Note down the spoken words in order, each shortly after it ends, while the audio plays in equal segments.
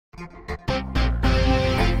On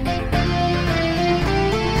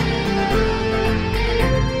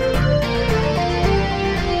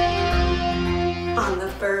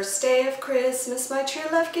the first day of Christmas, my true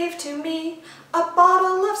love gave to me a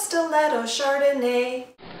bottle of stiletto Chardonnay.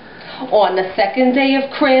 On the second day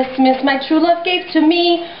of Christmas, my true love gave to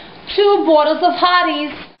me 2 bottles of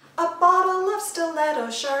hotties. A bottle of stiletto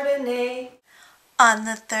Chardonnay. On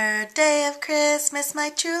the third day of Christmas,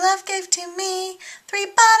 my true love gave to me 3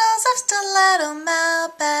 bottles of stiletto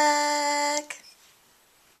Malbec.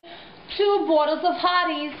 2 bottles of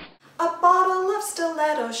hotties. A bottle of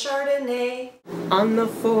stiletto Chardonnay. On the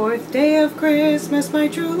fourth day of Christmas, my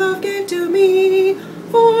true love gave to me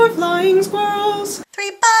 4 flying squirrels.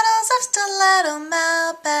 3 bottles of stiletto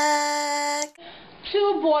Malbec.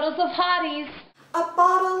 2 bottles of hotties. A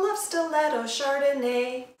bottle of stiletto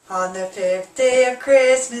Chardonnay. On the fifth day of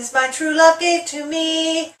Christmas, my true love gave to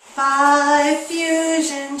me 5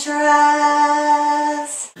 fusion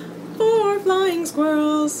dress. 4 flying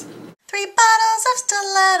squirrels. 3 bottles of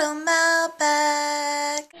stiletto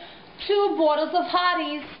Malbec. 2 bottles of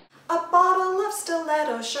hotties. A bottle of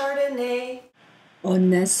stiletto Chardonnay. On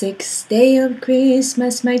the sixth day of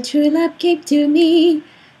Christmas, my true love gave to me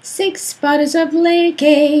 6 bottles of layer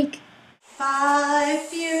cake. 5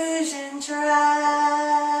 fusion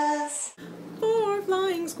dress. 4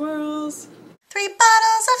 flying squirrels. 3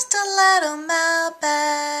 bottles of stiletto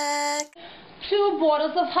Malbec. 2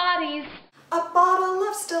 bottles of hotties. A bottle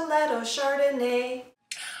of stiletto Chardonnay.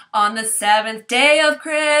 On the seventh day of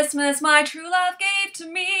Christmas, my true love gave to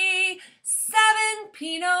me 7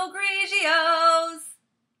 Pinot Grigios.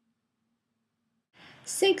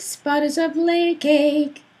 6 bottles of layer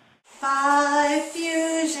cake. 5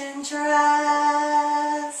 fusion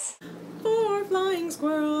dress. 4 flying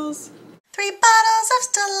squirrels. 3 bottles of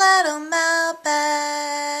stiletto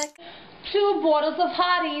Malbec. 2 bottles of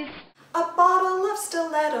hotties. A bottle of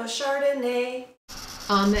stiletto Chardonnay.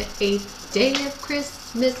 On the 8th day of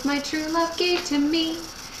Christmas, my true love gave to me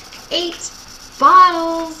 8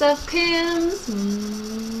 bottles of Kim's.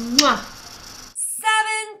 Mwah.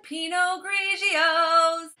 7 Pinot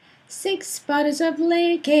Grigios. 6 bottles of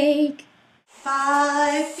layer cake.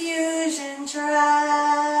 5 fusion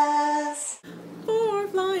dress. 4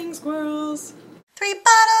 flying squirrels. 3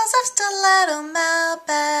 bottles of stiletto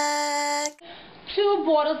Malbec. 2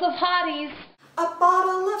 bottles of hotties. A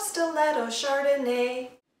bottle of stiletto Chardonnay.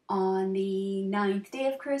 On the 9th day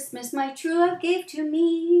of Christmas, my true love gave to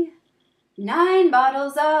me 9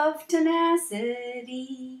 bottles of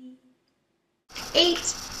tenacity.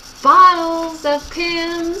 8 bottles of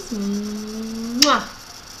Kim's. Mwah.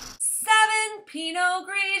 7 Pinot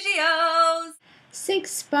Grigios.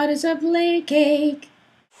 6 bottles of layer cake.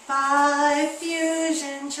 5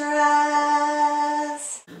 fusion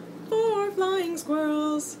dress. 4 flying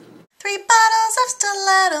squirrels. 3 bottles of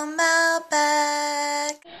stiletto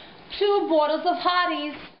Malbec. 2 bottles of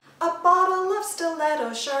hotties. A bottle of stiletto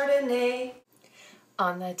Chardonnay.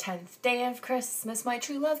 On the 10th day of Christmas, my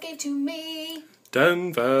true love gave to me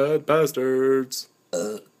 10 fat bastards.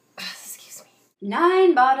 excuse me.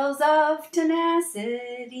 9 bottles of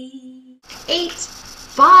tenacity. 8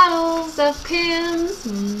 bottles of Kim's.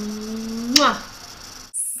 Mwah.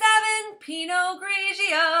 7 Pinot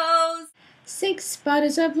Grigios. 6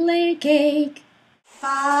 bottles of layer cake.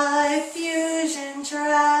 5 fusion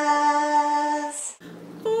dress.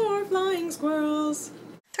 4 flying squirrels.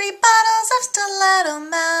 3 bottles of stiletto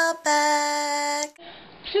Malbec.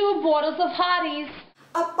 2 bottles of hotties.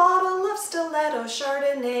 A bottle of stiletto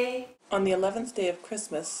Chardonnay. On the 11th day of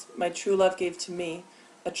Christmas, my true love gave to me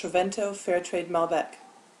a Trevento Fairtrade Malbec.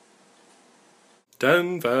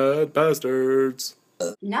 10 fat bastards.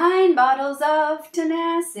 9 bottles of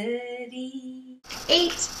tenacity.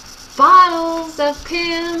 8 bottles of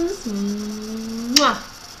Kim's. Mwah.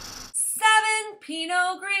 7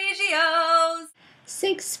 Pinot Grigios.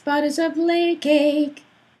 6 bottles of layer cake.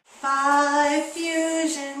 5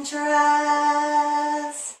 fusion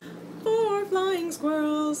dress. 4 flying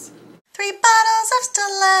squirrels. 3 bottles of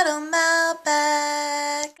stiletto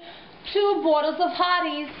Malbec. 2 bottles of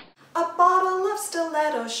hotties. A bottle of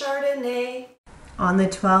stiletto Chardonnay. On the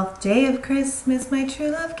 12th day of Christmas, my true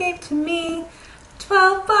love gave to me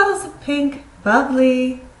 12 bottles of pink,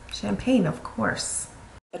 bubbly champagne, of course.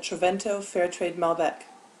 A Trevento Fairtrade Malbec.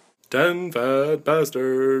 10 fat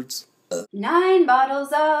bastards. 9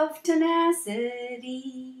 bottles of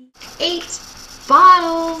tenacity. 8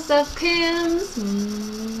 bottles of Kim's.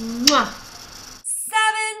 Mwah.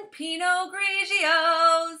 7 Pinot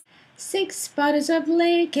Grigios. 6 bottles of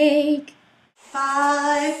layer cake.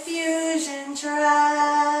 5 fusion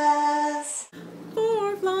dress.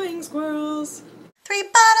 4 flying squirrels. 3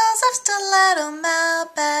 bottles of Stiletto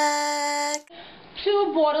Malbec.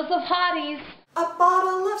 2 bottles of Hotties. A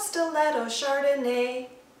bottle of Stiletto Chardonnay.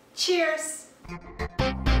 Cheers!